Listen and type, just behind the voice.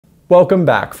Welcome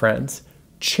back, friends.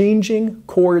 Changing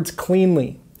chords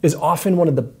cleanly is often one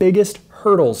of the biggest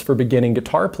hurdles for beginning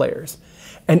guitar players,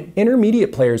 and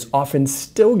intermediate players often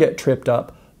still get tripped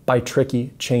up by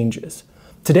tricky changes.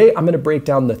 Today, I'm going to break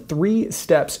down the 3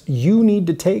 steps you need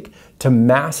to take to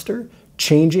master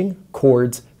changing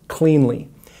chords cleanly.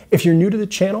 If you're new to the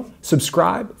channel,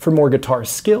 subscribe for more guitar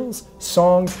skills,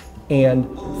 songs, and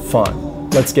fun.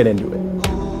 Let's get into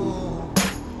it.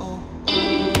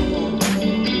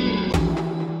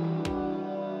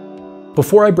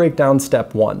 Before I break down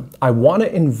step 1, I want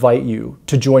to invite you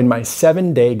to join my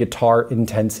 7-day guitar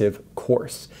intensive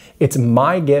course. It's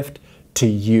my gift to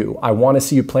you. I want to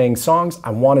see you playing songs,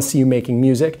 I want to see you making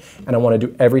music, and I want to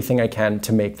do everything I can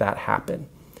to make that happen.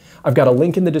 I've got a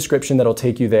link in the description that'll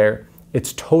take you there.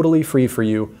 It's totally free for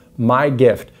you, my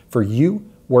gift for you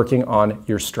working on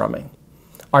your strumming.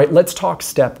 All right, let's talk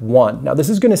step 1. Now this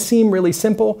is going to seem really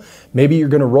simple. Maybe you're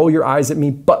going to roll your eyes at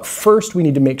me, but first we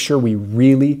need to make sure we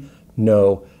really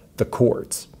know the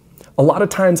chords. A lot of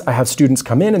times I have students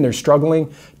come in and they're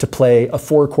struggling to play a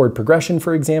 4-chord progression,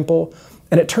 for example,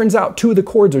 and it turns out 2 of the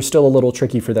chords are still a little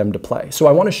tricky for them to play. So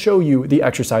I want to show you the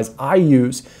exercise I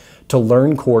use to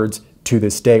learn chords to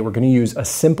this day. We're going to use a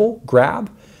simple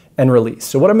grab and release.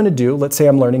 So what I'm going to do, let's say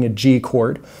I'm learning a G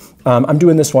chord. I'm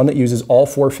doing this one that uses all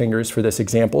 4 fingers for this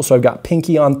example. So I've got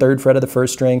pinky on 3rd fret of the 1st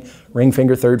string, ring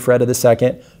finger 3rd fret of the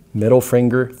 2nd, middle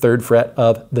finger 3rd fret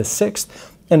of the 6th,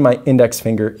 and my index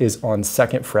finger is on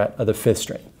 2nd fret of the 5th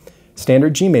string.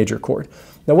 Standard G major chord.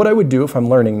 Now what I would do if I'm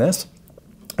learning this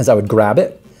is I would grab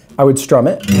it, I would strum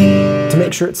it to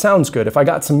make sure it sounds good. If I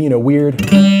got some, weird,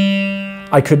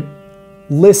 I could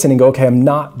listen and go, okay, I'm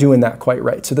not doing that quite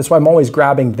right. So that's why I'm always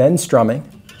grabbing, then strumming.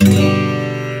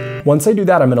 Once I do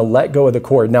that, I'm gonna let go of the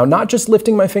chord. Now, not just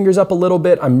lifting my fingers up a little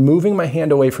bit, I'm moving my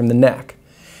hand away from the neck.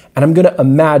 And I'm gonna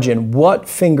imagine what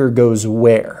finger goes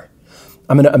where.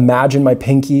 I'm going to imagine my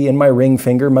pinky and my ring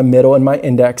finger, my middle and my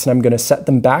index, and I'm going to set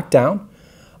them back down.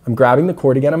 I'm grabbing the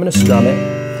chord again, I'm going to strum it,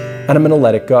 and I'm going to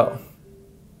let it go.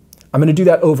 I'm going to do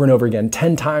that over and over again,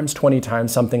 10 times, 20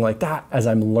 times, something like that, as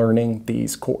I'm learning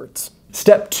these chords.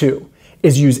 Step 2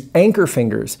 is use anchor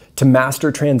fingers to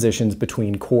master transitions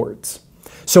between chords.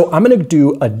 So I'm going to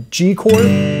do a G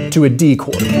chord to a D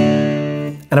chord,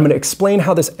 and I'm going to explain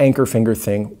how this anchor finger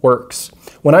thing works.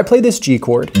 When I play this G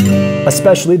chord,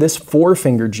 especially this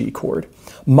 4-finger G chord,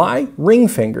 my ring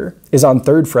finger is on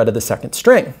 3rd fret of the 2nd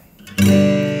string.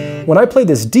 When I play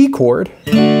this D chord,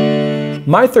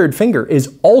 my 3rd finger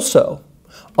is also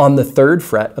on the 3rd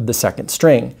fret of the 2nd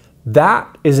string.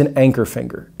 That is an anchor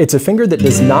finger. It's a finger that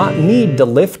does not need to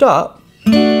lift up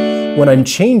when I'm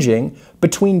changing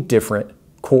between different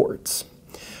chords.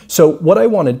 So what I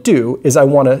want to do is I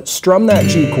want to strum that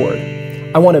G chord.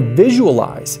 I want to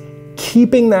visualize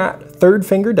keeping that 3rd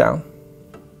finger down.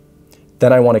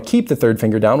 Then I want to keep the 3rd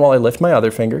finger down while I lift my other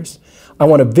fingers. I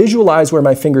want to visualize where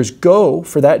my fingers go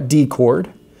for that D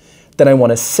chord. Then I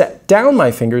want to set down my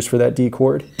fingers for that D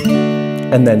chord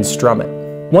and then strum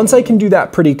it. Once I can do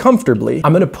that pretty comfortably,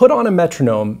 I'm going to put on a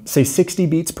metronome, say 60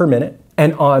 beats per minute,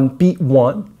 and on beat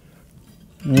 1,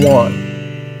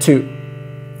 1, 2,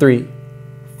 3,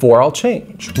 4, I'll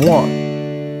change.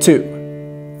 1,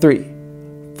 2, 3,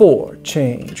 4,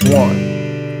 change,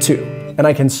 1, 2. And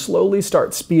I can slowly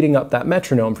start speeding up that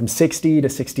metronome from 60 to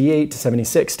 68 to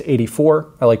 76 to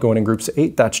 84. I like going in groups of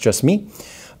 8, that's just me.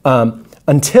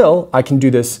 Until I can do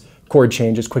this chord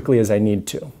change as quickly as I need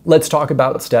to. Let's talk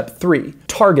about step 3,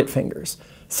 target fingers.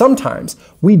 Sometimes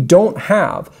we don't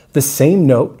have the same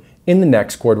note in the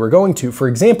next chord we're going to. For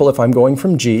example, if I'm going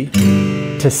from G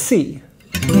to C.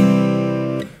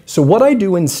 So what I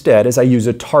do instead is I use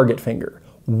a target finger.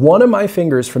 One of my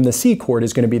fingers from the C chord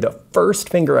is going to be the first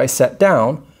finger I set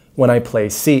down when I play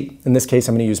C. In this case,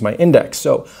 I'm going to use my index.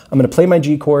 So I'm going to play my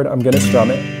G chord, I'm going to strum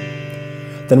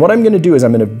it. Then what I'm going to do is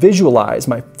I'm going to visualize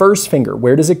my first finger.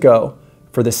 Where does it go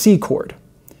for the C chord?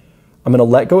 I'm going to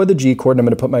let go of the G chord and I'm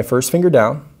going to put my first finger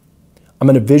down. I'm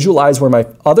going to visualize where my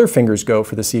other fingers go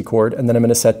for the C chord, and then I'm going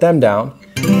to set them down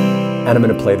and I'm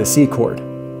going to play the C chord.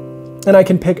 And I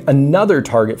can pick another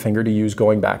target finger to use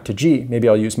going back to G. Maybe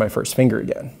I'll use my first finger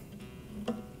again.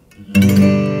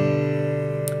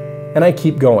 And I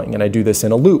keep going, and I do this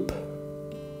in a loop.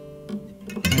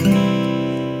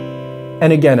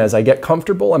 And again, as I get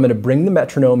comfortable, I'm going to bring the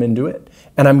metronome into it,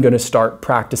 and I'm going to start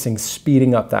practicing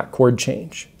speeding up that chord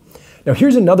change. Now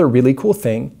here's another really cool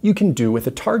thing you can do with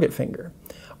a target finger.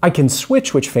 I can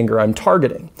switch which finger I'm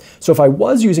targeting. So if I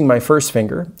was using my first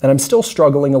finger and I'm still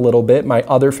struggling a little bit, my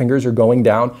other fingers are going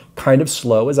down kind of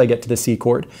slow as I get to the C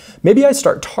chord, maybe I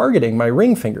start targeting my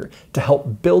ring finger to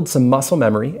help build some muscle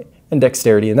memory and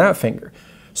dexterity in that finger.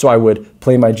 So I would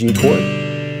play my G chord,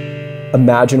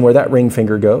 imagine where that ring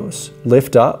finger goes,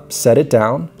 lift up, set it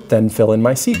down, then fill in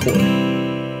my C chord.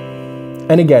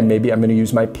 And again, maybe I'm going to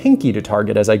use my pinky to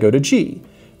target as I go to G,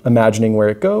 imagining where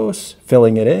it goes,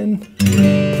 filling it in,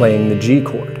 playing the G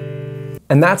chord.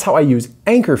 And that's how I use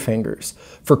anchor fingers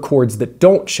for chords that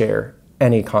don't share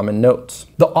any common notes.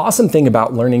 The awesome thing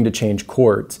about learning to change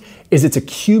chords is it's a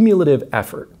cumulative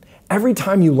effort. Every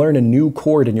time you learn a new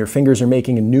chord and your fingers are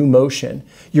making a new motion,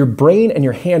 your brain and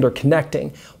your hand are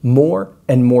connecting more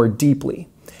and more deeply.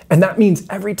 And that means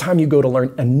every time you go to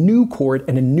learn a new chord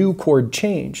and a new chord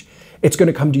change, it's going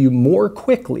to come to you more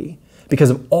quickly because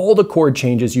of all the chord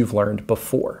changes you've learned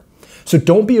before. So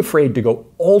don't be afraid to go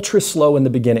ultra slow in the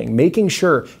beginning, making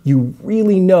sure you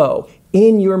really know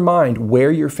in your mind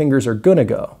where your fingers are going to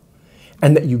go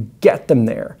and that you get them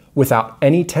there without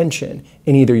any tension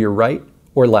in either your right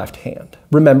or left hand.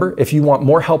 Remember, if you want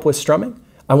more help with strumming,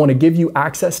 I want to give you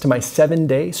access to my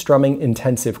 7-day strumming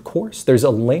intensive course. There's a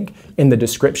link in the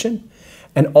description.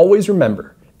 And always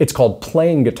remember, it's called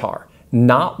playing guitar,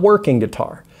 not working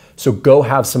guitar. So go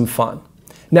have some fun.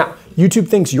 Now, YouTube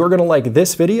thinks you're going to like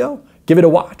this video. Give it a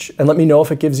watch and let me know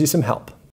if it gives you some help.